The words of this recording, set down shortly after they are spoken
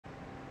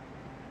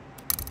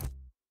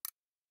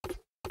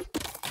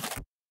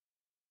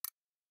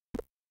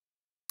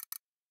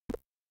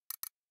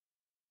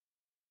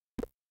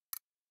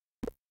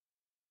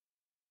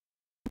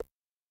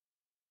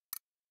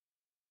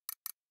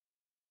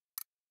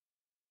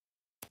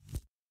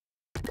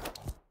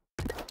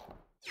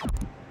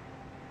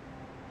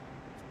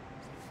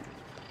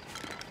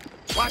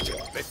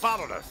They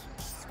followed us.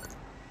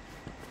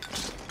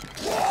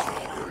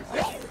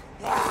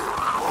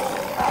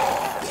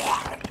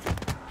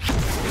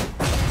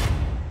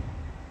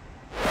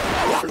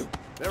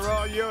 They're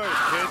all yours,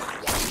 kid.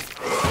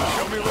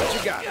 Show me what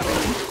you got.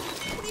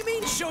 What do you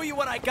mean, show you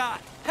what I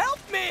got? Help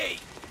me!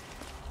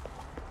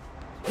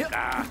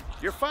 Nah,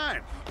 you're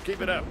fine.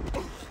 Keep it up.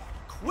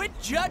 Quit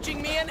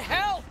judging me and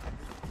help!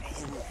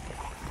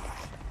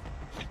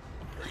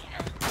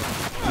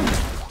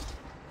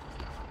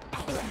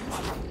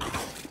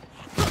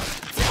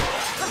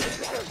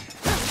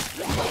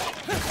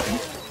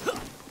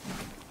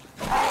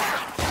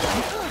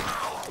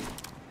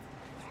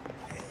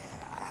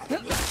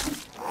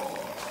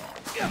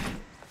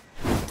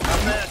 Not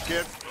bad,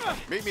 kid.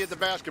 Meet me at the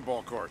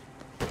basketball court.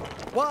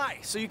 Why?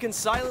 So you can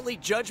silently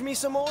judge me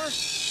some more?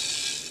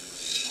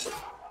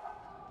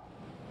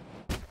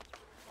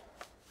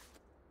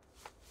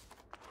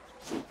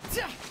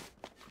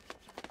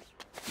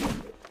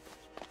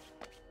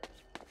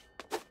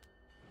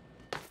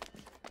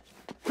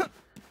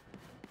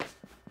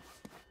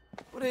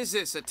 What is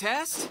this, a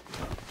test?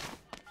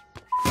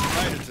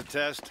 Right, it's a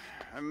test.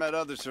 I've met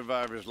other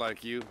survivors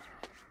like you.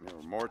 They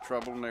were more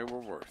trouble than they were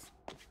worth.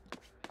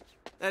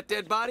 That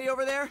dead body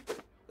over there?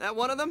 That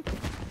one of them?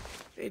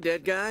 Hey,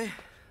 dead guy.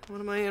 What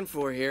am I in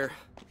for here?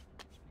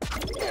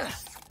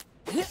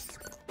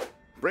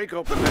 Break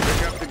open and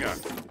pick up the gun.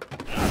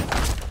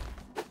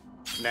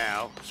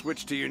 Now,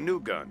 switch to your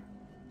new gun.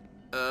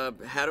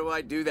 How do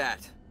I do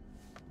that?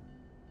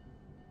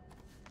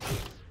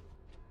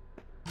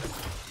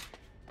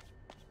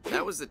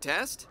 That was the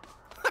test?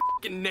 I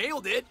f***ing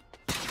nailed it!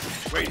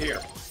 Wait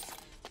here.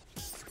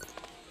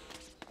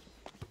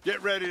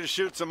 Get ready to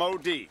shoot some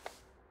OD.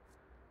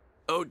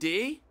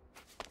 OD?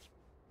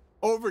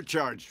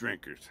 Overcharge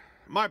drinkers.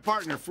 My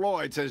partner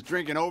Floyd says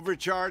drinking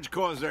overcharge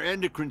causes their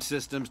endocrine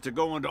systems to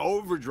go into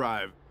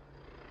overdrive.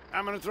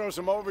 I'm gonna throw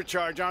some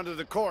overcharge onto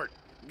the court.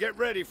 Get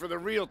ready for the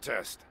real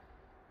test.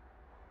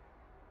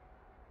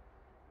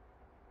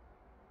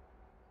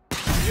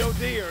 The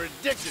OD are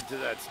addicted to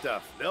that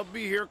stuff. They'll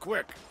be here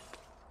quick.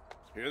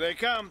 Here they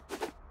come.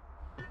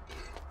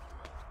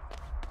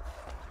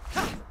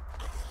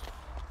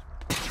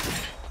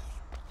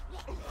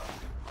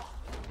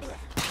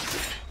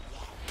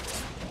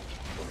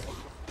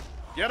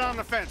 Get on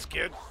the fence,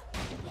 kid.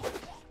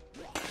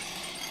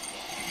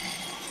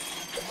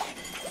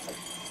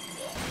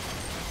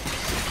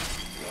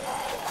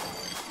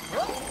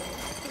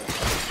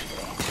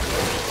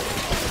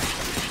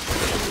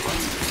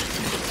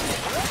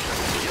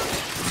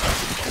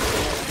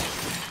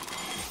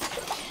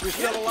 You're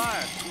still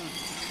alive.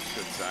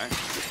 Good sign.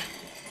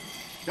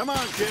 Come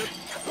on, kid.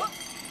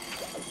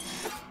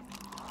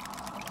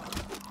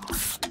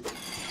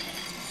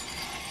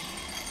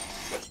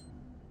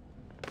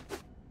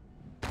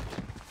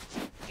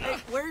 Hey,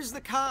 where's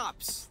the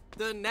cops?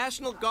 The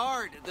National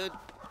Guard? The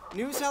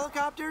news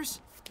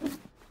helicopters?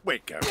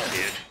 Wake up,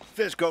 kid.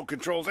 Fisco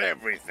controls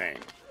everything.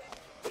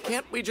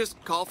 Can't we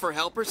just call for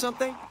help or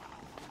something?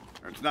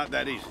 It's not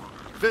that easy.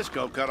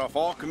 Fisco cut off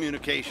all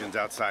communications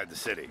outside the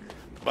city.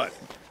 But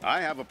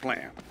I have a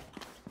plan.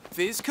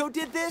 Fizco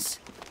did this?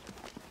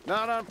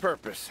 Not on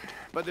purpose,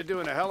 but they're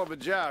doing a hell of a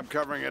job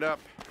covering it up.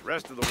 The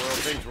rest of the world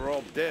thinks we're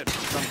all dead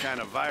from some kind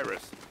of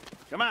virus.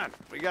 Come on,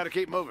 we gotta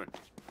keep moving.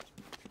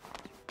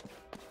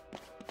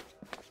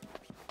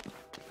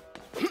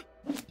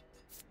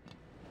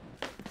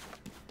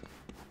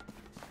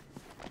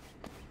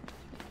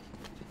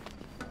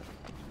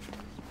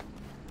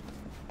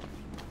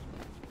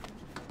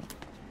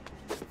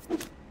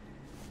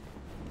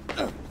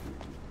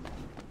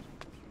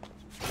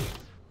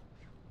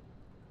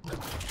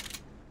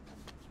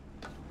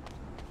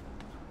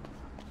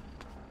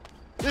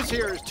 This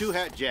here is Two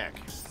Hat Jack.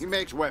 He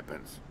makes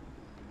weapons.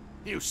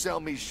 You sell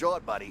me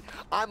short, buddy.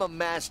 I'm a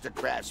master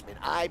craftsman.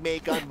 I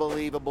make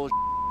unbelievable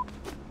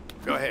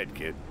Go ahead,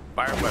 kid.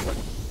 Fire weapon.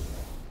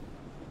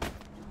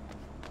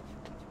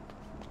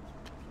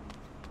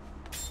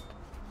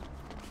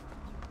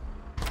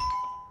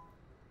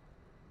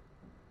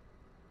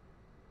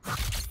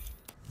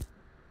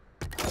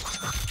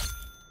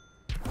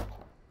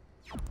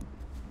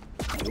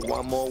 You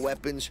want more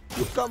weapons?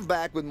 You'll come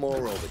back with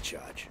more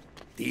overcharge.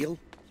 Deal?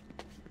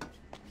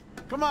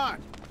 Come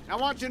on. I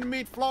want you to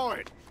meet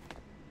Floyd.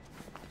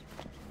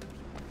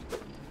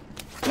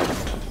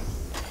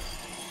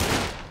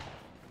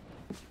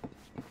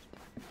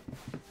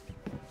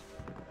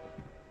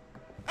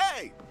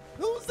 Hey,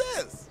 who's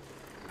this?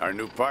 Our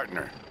new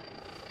partner.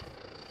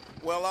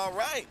 Well, all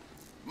right.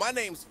 My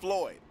name's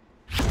Floyd.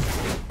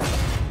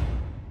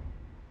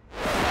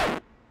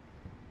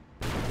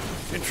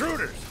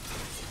 Intruders!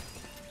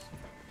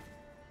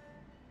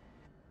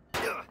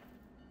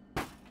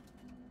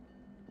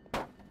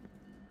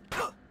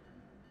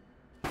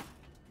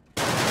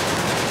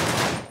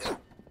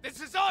 This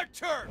is our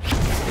turn!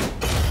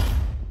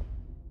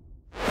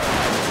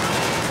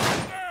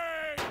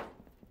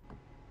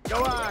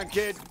 Go on,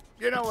 kid.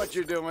 You know what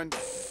you're doing.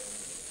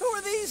 Who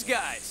are these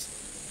guys?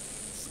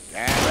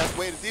 And best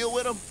way to deal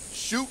with them,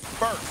 shoot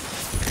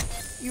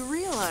first. You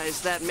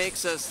realize that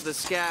makes us the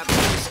scabs of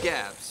the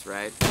scabs,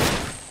 right?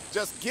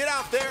 Just get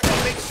out there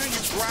and make sure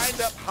you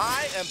grind up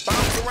high and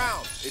bounce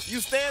around. If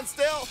you stand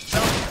still,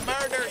 they'll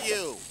murder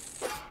you.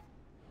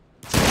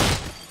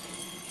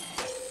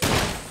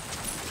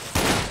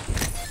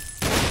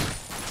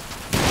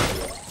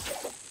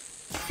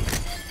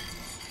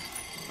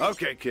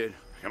 Okay, kid.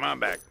 Come on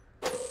back.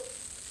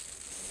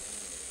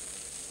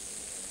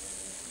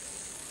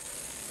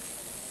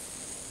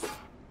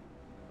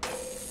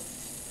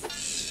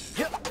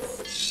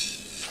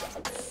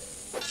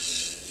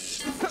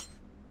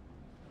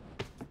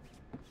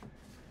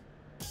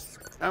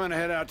 I'm gonna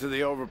head out to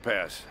the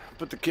overpass.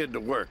 Put the kid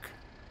to work.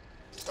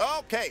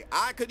 Okay,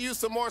 I could use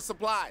some more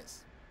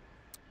supplies.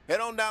 Head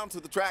on down to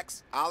the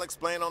tracks. I'll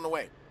explain on the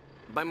way.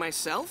 By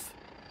myself?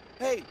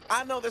 Hey,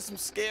 I know there's some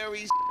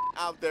scary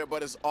out there,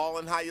 but it's all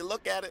in how you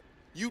look at it.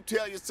 You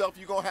tell yourself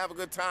you're gonna have a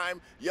good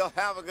time, you'll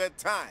have a good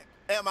time.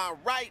 Am I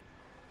right?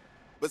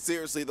 But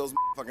seriously, those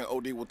fucking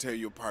OD will tear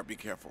you apart. Be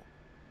careful.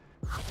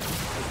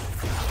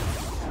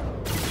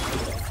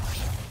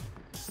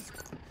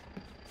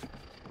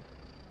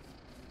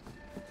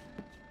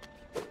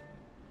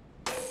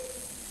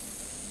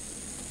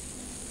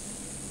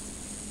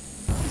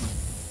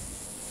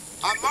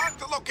 I marked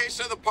the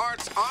location of the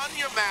parts on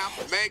your map.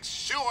 Make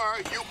sure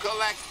you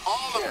collect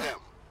all of them.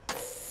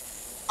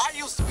 I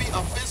used to be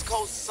a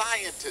physical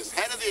scientist,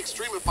 head of the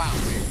extremophile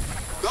team.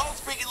 Those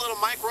freaky little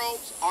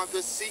microbes are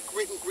the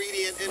secret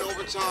ingredient in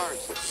Overcharge.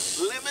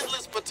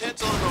 Limitless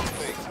potential in those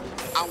things.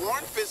 I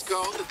warned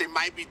Fizco that they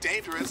might be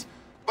dangerous,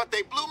 but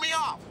they blew me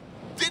off.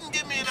 Didn't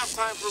give me enough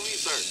time for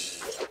research.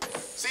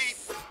 See,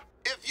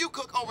 if you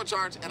cook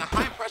Overcharge in a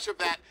high-pressure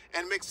vat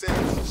and mix in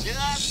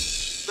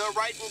just the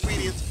right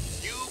ingredients,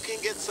 you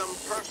can get some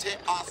pretty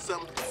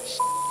awesome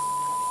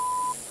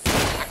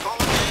I call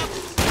them,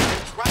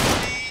 and trust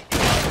me,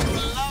 you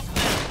love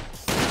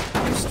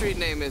them. Your street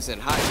name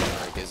isn't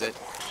Heisenberg, is it?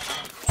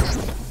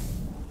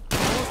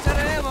 Almost out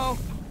of ammo.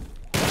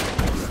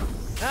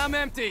 I'm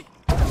empty.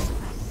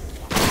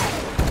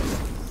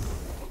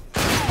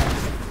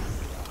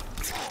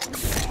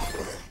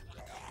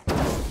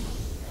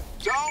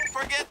 Don't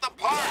forget the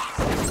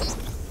parts.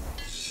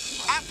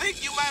 I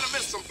think you might have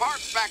missed some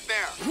parts back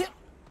there.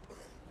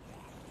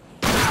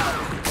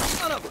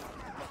 Son of a...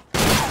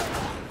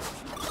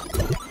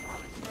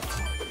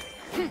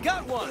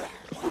 Got one!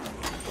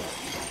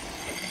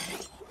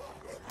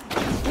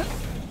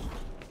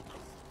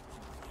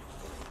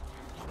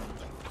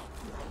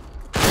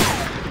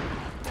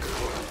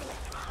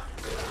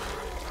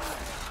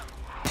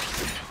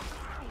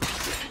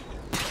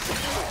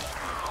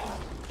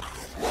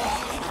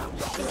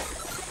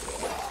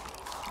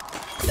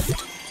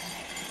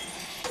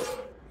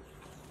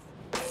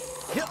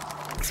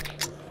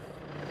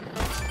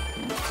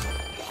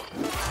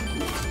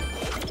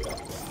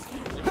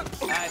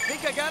 I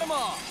think I got them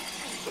all.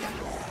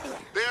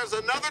 There's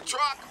another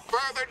truck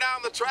further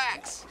down the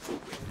tracks.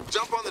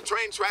 Jump on the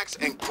train tracks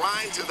and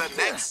grind to the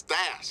next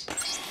stash.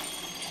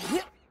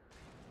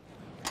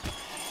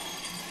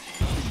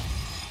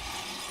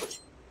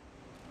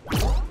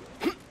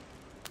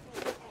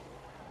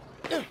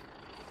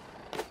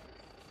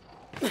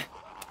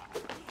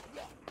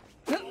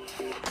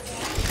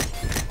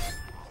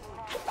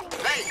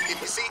 Hey,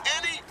 if you see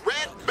any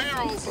red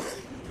barrels,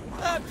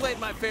 I've played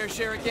my fair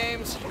share of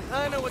games.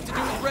 I know what to do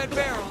with red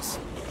barrels.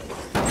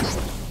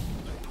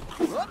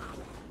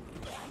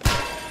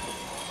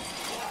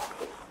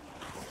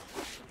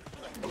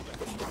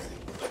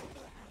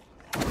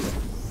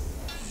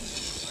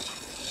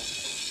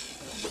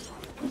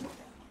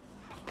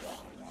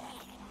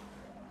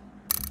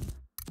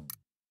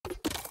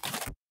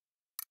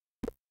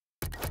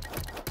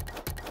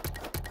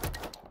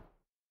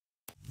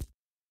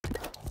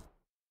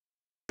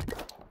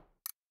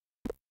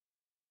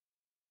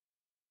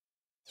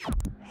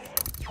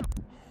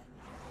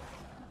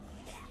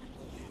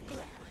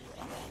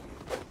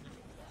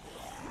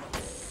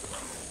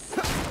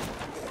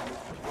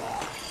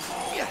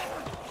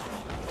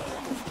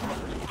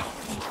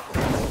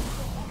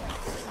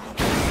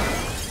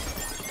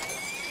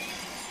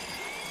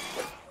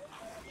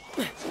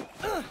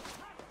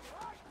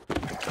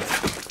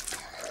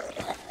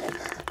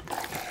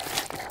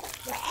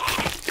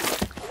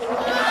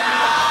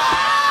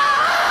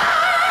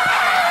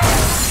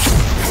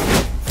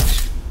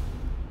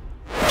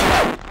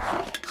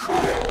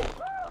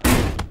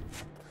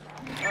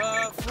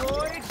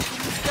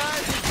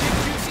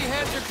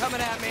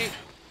 Coming at me.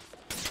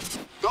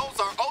 those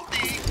are OD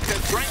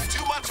that drank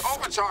too much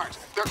overcharge.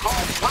 They're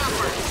called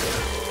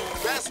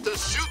poppers. Best to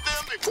shoot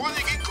them before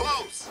they get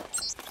close.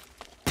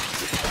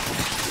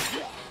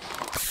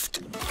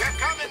 They're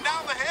coming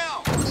down the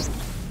hill.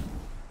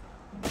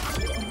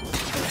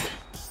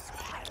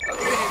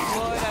 Okay,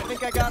 Floyd, I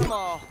think I got them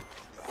all.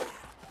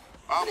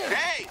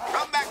 Okay,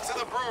 come back to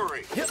the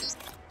brewery. Yep.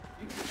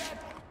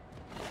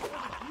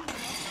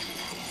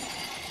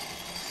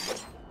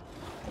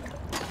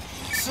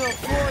 So,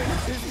 Floyd,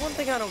 there's one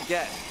thing I don't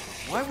get.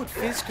 Why would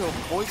Fizco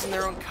poison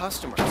their own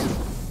customers?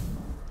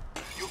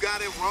 You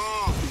got it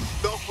wrong.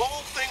 The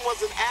whole thing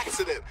was an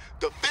accident.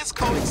 The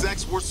Fisco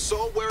execs were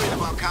so worried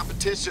about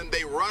competition,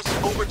 they rushed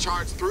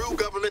Overcharge through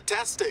government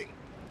testing.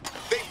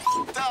 They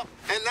f***ed up,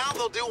 and now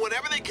they'll do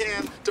whatever they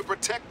can to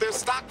protect their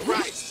stock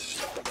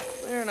price.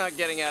 We're not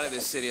getting out of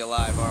this city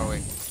alive, are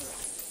we?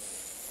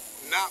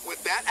 Not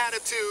with that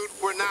attitude,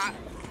 we're not.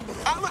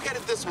 I look at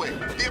it this way.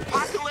 The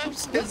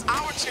apocalypse is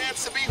our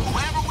chance to be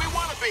whoever we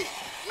want to be.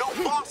 No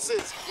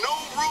bosses, no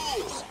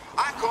rules.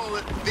 I call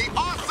it the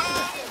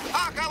awesome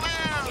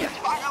apocalypse.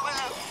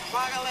 Apocalypse.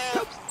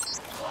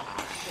 Apocalypse.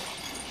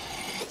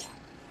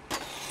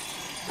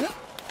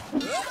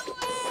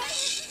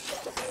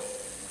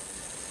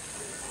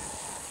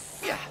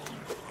 Yeah.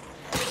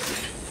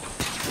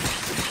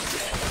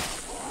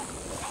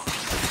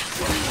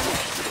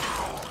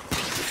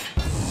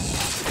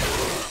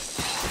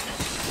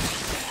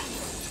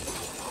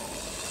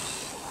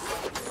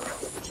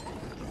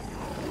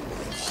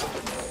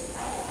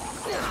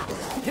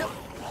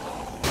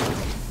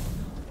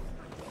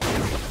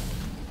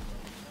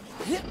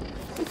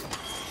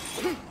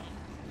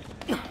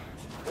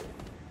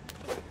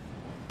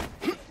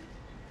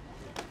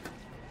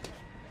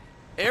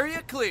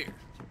 Area clear.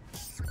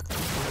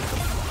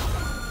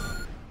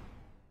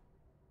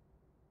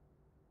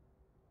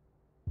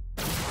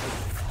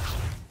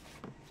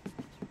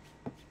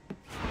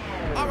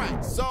 All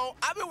right, so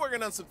I've been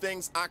working on some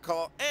things I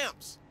call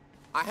amps.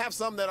 I have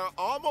some that are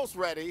almost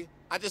ready.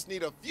 I just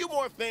need a few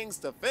more things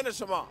to finish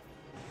them off.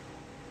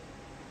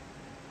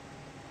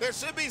 There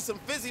should be some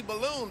fizzy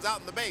balloons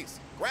out in the base.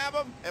 Grab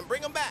them and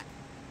bring them back.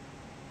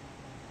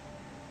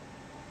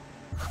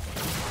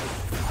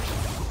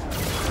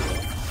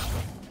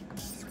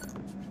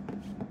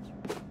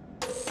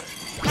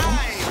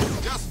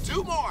 Nice! Just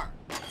 2 more.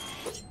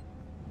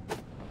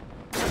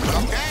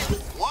 Okay,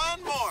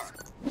 1 more.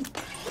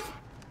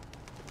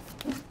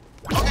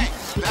 Okay,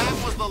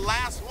 that was the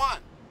last one.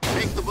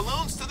 Take the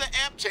balloons to the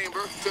amp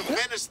chamber to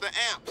finish the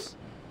amps.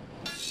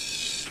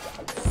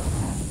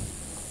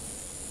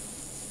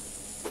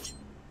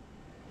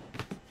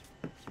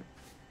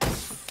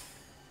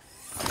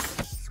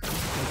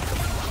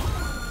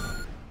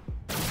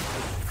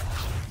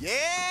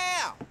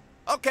 Yeah!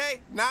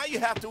 Okay, now you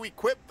have to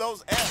equip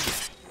those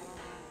amps.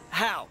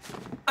 How?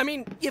 I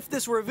mean, if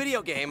this were a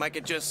video game, I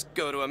could just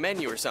go to a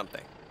menu or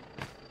something.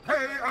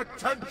 Pay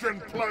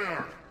attention,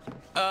 player!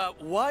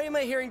 Why am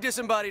I hearing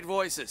disembodied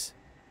voices?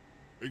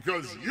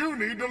 Because you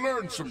need to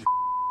learn some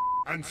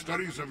and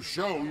studies have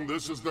shown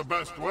this is the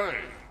best way.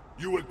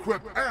 You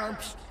equip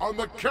amps on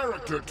the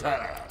Character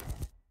tab.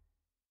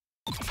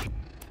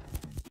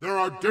 There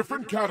are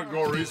different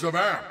categories of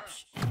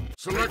amps.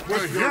 Select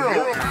the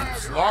Hero amp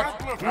slot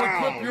to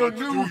equip your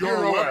new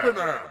Hero weapon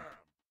amp.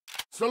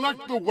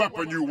 Select the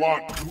weapon you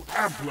want to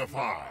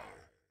amplify.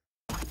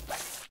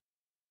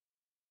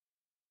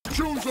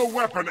 Choose a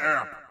weapon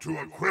amp to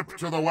equip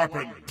to the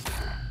weapon.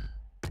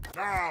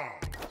 Now,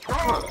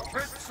 go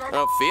pick some... I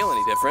don't feel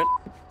any different.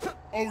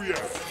 Oh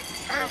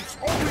yes, amps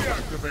only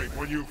activate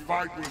when you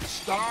fight with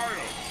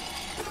style.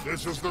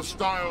 This is the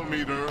style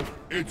meter.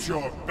 It's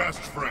your best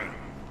friend.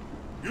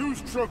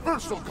 Use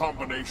traversal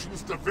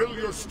combinations to fill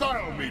your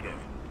style meter.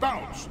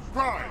 Bounce,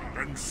 grind,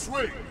 and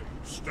swing.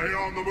 Stay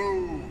on the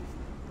move.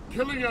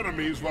 Killing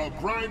enemies while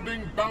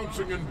grinding,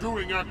 bouncing, and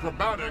doing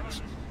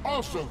acrobatics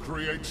also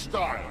creates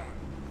style.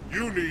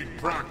 You need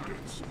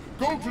practice.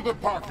 Go to the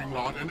parking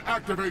lot and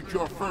activate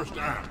your first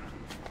amp.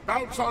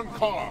 Bounce on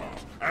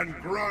cars and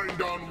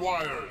grind on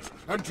wires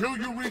until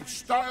you reach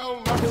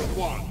style level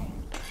 1.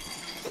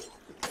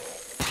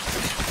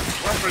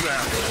 Weapon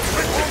amp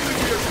can only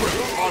be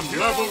equipped on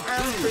level 2.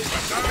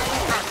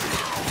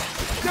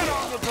 Get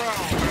on the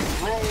ground and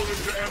roll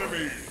into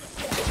enemies.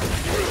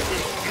 With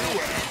this new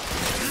amp,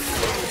 you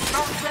will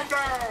knock them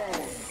down.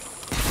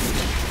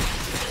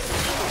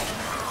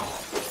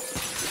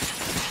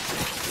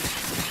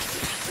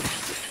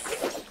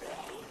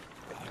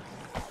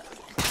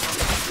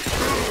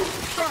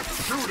 Stop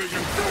shooting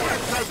and do what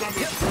it says on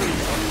the screen!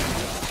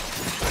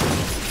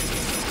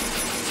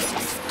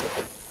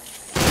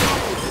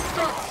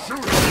 Stop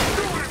shooting and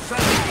do what it says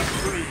on the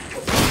screen!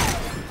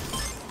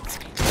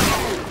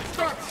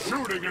 Stop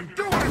shooting and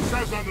do what it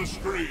says on the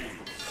screen!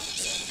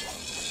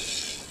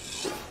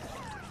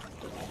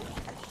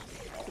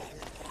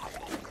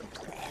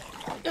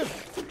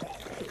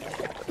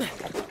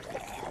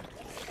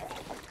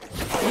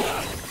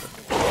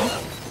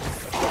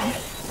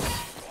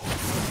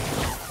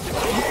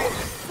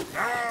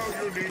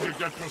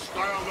 Get to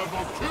style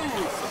level 2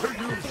 to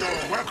use your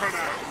weapon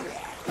amp.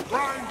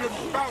 Grind and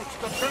bounce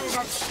to build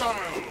up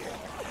style.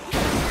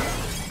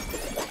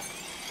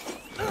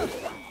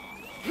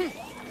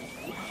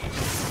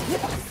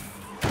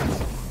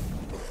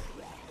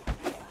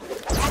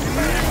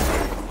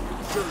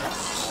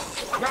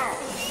 Now,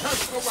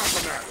 test the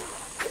weapon amp.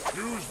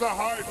 Use the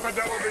high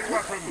fidelity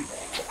weapon.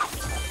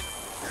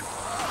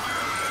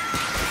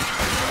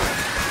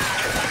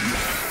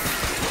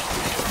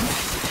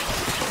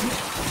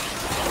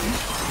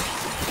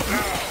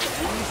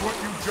 What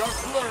you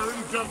just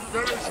learned to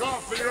finish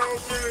off the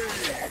OD!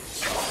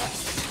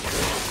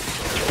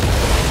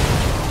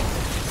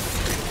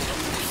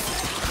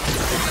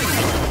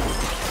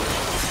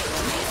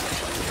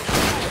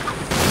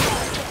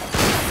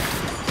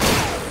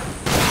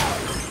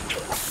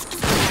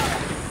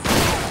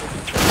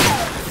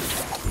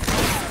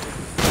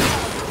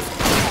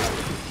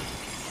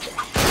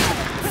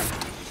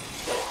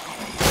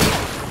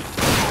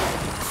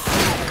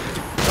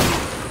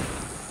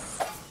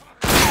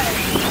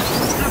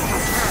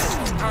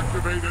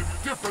 activate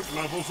at different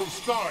levels of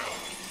style.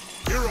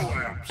 Hero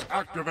amps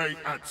activate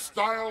at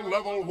style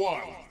level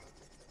 1.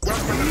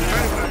 Weapon and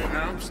melee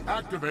amps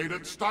activate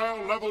at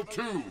style level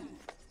 2.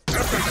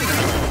 Epic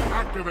amps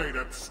activate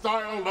at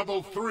style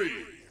level 3.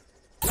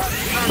 All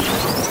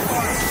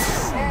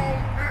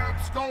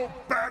amps go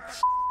bat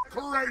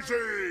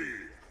crazy!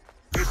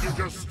 If you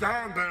just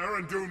stand there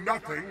and do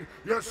nothing,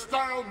 your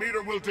style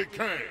meter will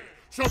decay.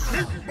 So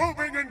keep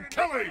moving and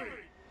killing!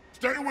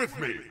 Stay with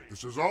me.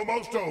 This is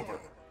almost over.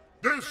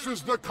 This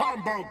is the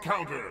combo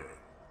counter.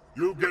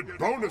 You get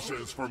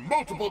bonuses for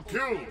multiple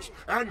kills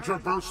and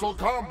traversal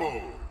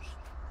combos.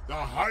 The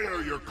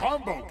higher your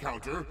combo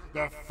counter,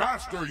 the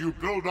faster you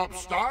build up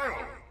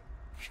style.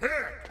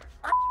 Kick!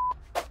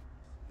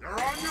 You're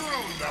on your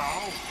own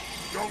now.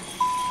 Don't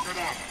it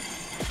up.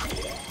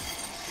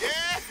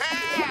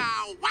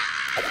 Yeah!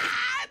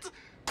 What?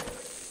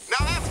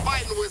 Now that's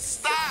fighting with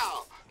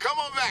style. Come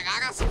on back. I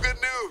got some good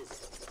news.